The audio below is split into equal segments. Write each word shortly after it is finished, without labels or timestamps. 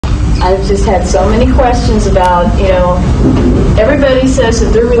I've just had so many questions about, everybody says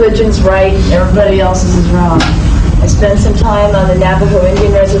that their religion's right, everybody else's is wrong. I spent some time on the Navajo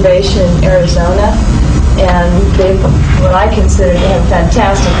Indian Reservation in Arizona, and they, what I consider to have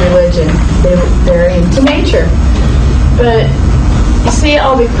fantastic religion. They're into nature. But you see,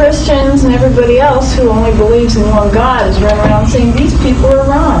 all the Christians and everybody else who only believes in one God is running around saying these people are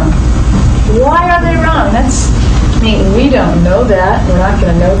wrong. Why are they wrong? We don't know that. We're not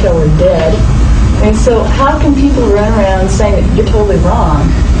going to know till we're dead. So how can people run around saying that you're totally wrong?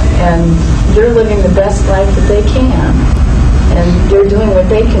 And they're living the best life that they can. And they're doing what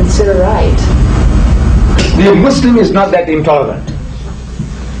they consider right. The Muslim is not that intolerant.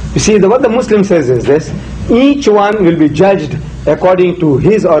 You see, what the Muslim says is this: each one will be judged according to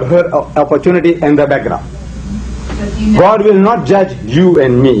his or her opportunity and the background. God will not judge you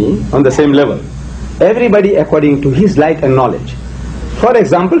and me on the same level. Everybody according to his light and knowledge. For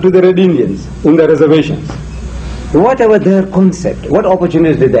example, to the Red Indians in the reservations, whatever their concept, what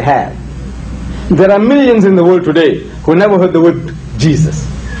opportunities did they have? There are millions in the world today who never heard the word Jesus.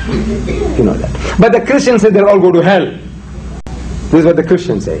 You know that. But the Christians say they'll all go to hell. This is what the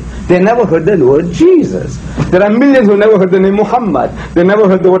Christians say. They never heard the word Jesus. There are millions who never heard the name Muhammad. They never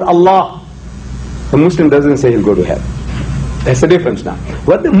heard the word Allah. The Muslim doesn't say he'll go to hell. That's the difference now.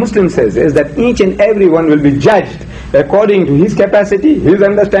 What the Muslim says is that each and every one will be judged according to his capacity, his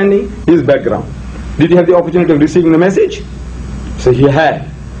understanding, his background. Did he have the opportunity of receiving the message? So he had.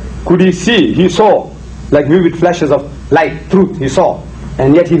 Could he see? He saw. Like vivid flashes of light, truth, he saw.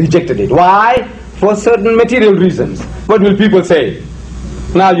 And yet he rejected it. Why? For certain material reasons. What will people say?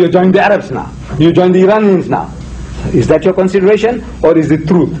 Now you join the Arabs now. You join the Iranians now. Is that your consideration? Or is it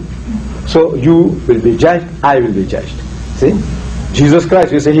truth? So you will be judged, I will be judged. See? Jesus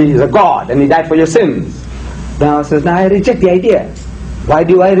Christ, you say he is a God and he died for your sins. Now says, now I reject the idea. Why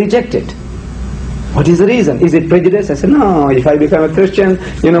do I reject it? What is the reason? Is it prejudice? I said, no, if I become a Christian,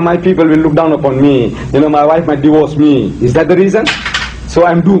 my people will look down upon me. My wife might divorce me. Is that the reason? So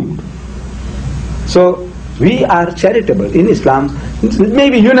I'm doomed. So we are charitable in Islam.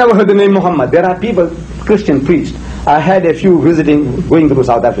 Maybe you never heard the name Muhammad. There are people, Christian priests. I had a few going through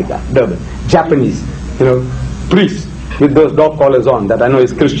South Africa, Durban, Japanese, priests with those dog collars on that I know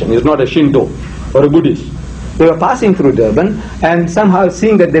is Christian. He's not a Shinto or a Buddhist. They were passing through Durban, and somehow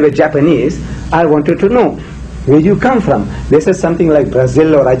seeing that they were Japanese, I wanted to know, where do you come from? They said something like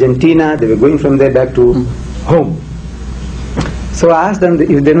Brazil or Argentina. They were going from there back to home. So I asked them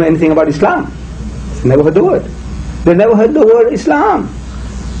if they know anything about Islam. They never heard the word. They never heard the word Islam.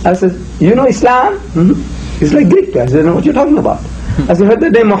 I said, you know Islam? Mm-hmm. It's like Greek. I said, I don't know what you're talking about. I said, heard the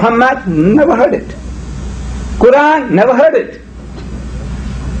name Muhammad? Never heard it. Quran? Never heard it.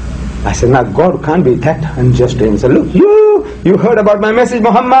 I said, now God can't be that unjust. And he said, look, you heard about my message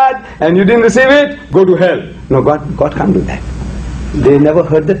Muhammad and you didn't receive it, go to hell. No, God can't do that. They never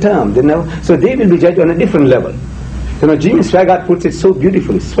heard the term. So they will be judged on a different level. Jimmy Swaggart puts it so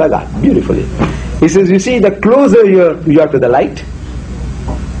beautifully, beautifully. He says, you see, the closer you are to the light,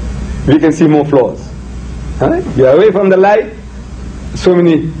 we can see more flaws. Right? You are away from the light, so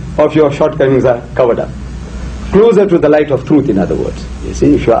many of your shortcomings are covered up. Closer to the light of truth, in other words. You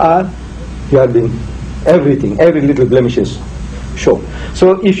see, if you are being everything, every little blemish is shown.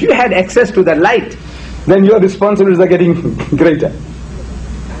 So if you had access to the light, then your responsibilities are getting greater.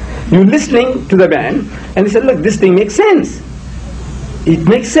 You're listening to the man, and he said, look, this thing makes sense. It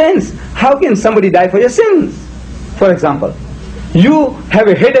makes sense. How can somebody die for your sins? For example, you have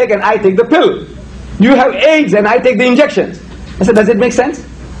a headache and I take the pill. You have AIDS and I take the injections. I said, does it make sense?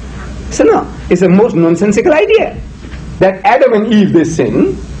 He said, no. It's the most nonsensical idea. That Adam and Eve, they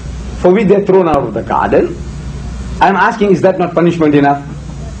sin, for which they're thrown out of the garden. I'm asking, is that not punishment enough?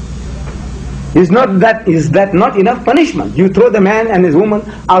 Is that not enough punishment? You throw the man and his woman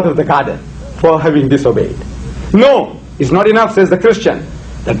out of the garden for having disobeyed. No, it's not enough, says the Christian,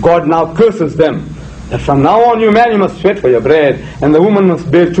 that God now curses them. That from now on, you man, you must sweat for your bread, and the woman must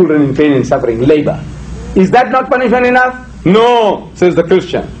bear children in pain and suffering, labor. Is that not punishment enough? No, says the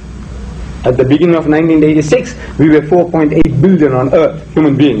Christian. At the beginning of 1986, we were 4.8 billion on earth,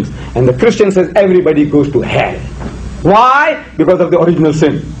 human beings. And the Christian says everybody goes to hell. Why? Because of the original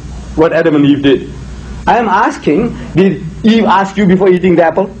sin. What Adam and Eve did. I am asking, did Eve ask you before eating the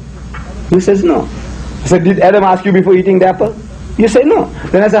apple? He says no. I said, did Adam ask you before eating the apple? You say no.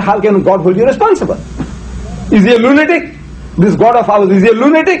 Then I said, how can God hold you responsible? Is he a lunatic? This God of ours, is he a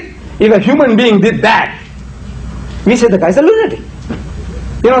lunatic? If a human being did that, we say the guy's a lunatic.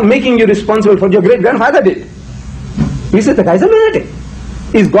 Making you responsible for what your great-grandfather did. We say the guy's a lunatic.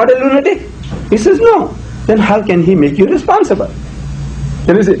 Is God a lunatic? He says no. Then how can he make you responsible?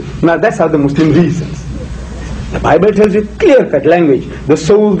 Can you see? Now that's how the Muslim reasons. The Bible tells you clear-cut language. The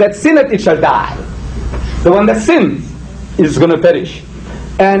soul that sinneth, it shall die. The one that sins is going to perish.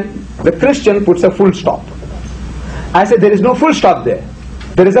 And the Christian puts a full stop. I said there is no full stop there.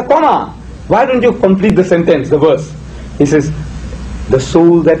 There is a comma. Why don't you complete the sentence, the verse? He says, the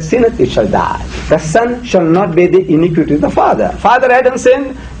soul that sinneth, it shall die. The son shall not bear the iniquity of the father. Father Adam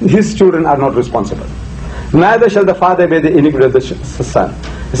sinned, his children are not responsible. Neither shall the father bear the iniquity of the son.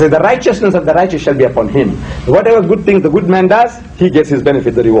 He says, the righteousness of the righteous shall be upon him. Whatever good things the good man does, he gets his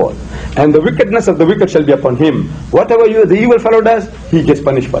benefit, the reward. And the wickedness of the wicked shall be upon him. Whatever the evil fellow does, he gets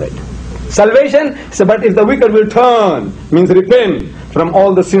punished for it. Salvation, so but if the wicked will turn, means repent from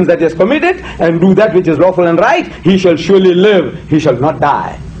all the sins that he has committed and do that which is lawful and right, he shall surely live, he shall not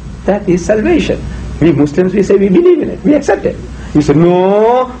die. That is salvation. We Muslims, we say we believe in it, we accept it. You say,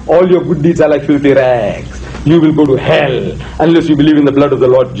 no, all your good deeds are like filthy rags. You will go to hell unless you believe in the blood of the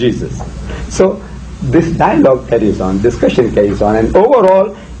Lord Jesus. So this dialogue carries on, discussion carries on, and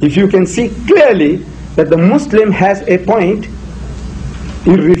overall, if you can see clearly that the Muslim has a point,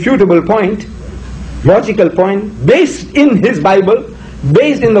 irrefutable point, logical point, based in his Bible,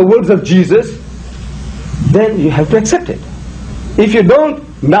 based in the words of Jesus, then you have to accept it. If you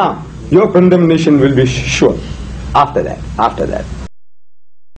don't, now your condemnation will be sure after that.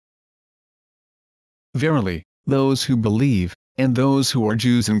 Verily, those who believe, and those who are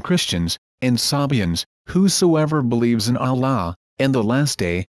Jews and Christians, and Sabians, whosoever believes in Allah, and the last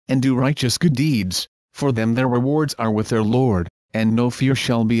day, and do righteous good deeds, for them their rewards are with their Lord, and no fear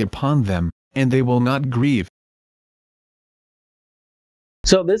shall be upon them, and they will not grieve.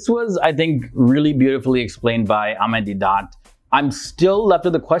 So this was, I think, really beautifully explained by Ahmadidat. I'm still left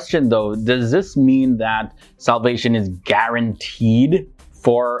with the question though, does this mean that salvation is guaranteed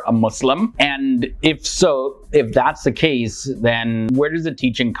for a Muslim? And if so, if that's the case, then where does the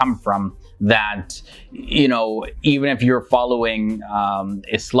teaching come from that, you know, even if you're following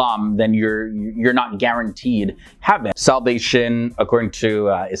Islam, then you're not guaranteed heaven? Salvation, according to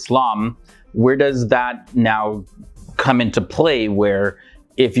Islam, where does that now come into play, where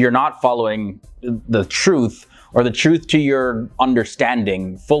if you're not following the truth, or the truth to your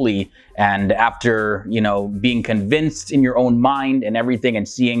understanding fully, and after, you know, being convinced in your own mind and everything and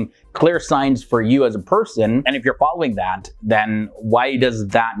seeing clear signs for you as a person, and if you're following that, then why does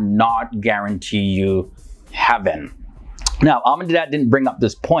that not guarantee you heaven? Now, Ahmadidat didn't bring up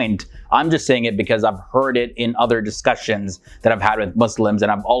this point. I'm just saying it because I've heard it in other discussions that I've had with Muslims, and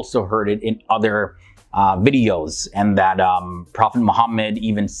I've also heard it in other videos, and that Prophet Muhammad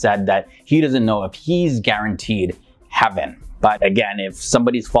even said that he doesn't know if he's guaranteed heaven. But again, if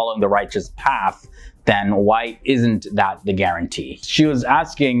somebody's following the righteous path, then why isn't that the guarantee? She was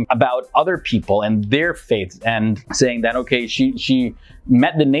asking about other people and their faiths, and saying that, okay, she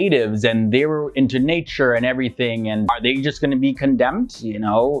met the natives and they were into nature and everything, and are they just going to be condemned, you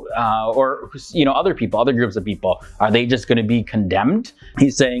know, or, you know, other people, other groups of people, are they just going to be condemned?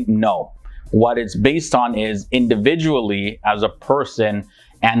 He's saying no. What it's based on is individually as a person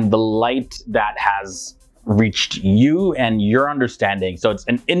and the light that has reached you and your understanding. So it's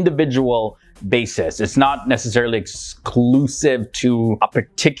an individual basis. It's not necessarily exclusive to a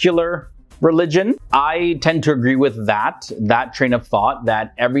particular religion. I tend to agree with that train of thought,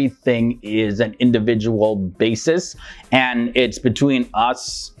 that everything is an individual basis and it's between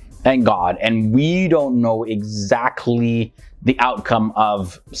us and God, and we don't know exactly the outcome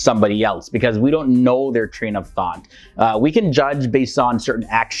of somebody else because we don't know their train of thought. We can judge based on certain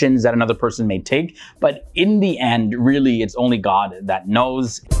actions that another person may take, but in the end, really, it's only God that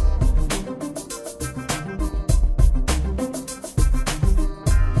knows.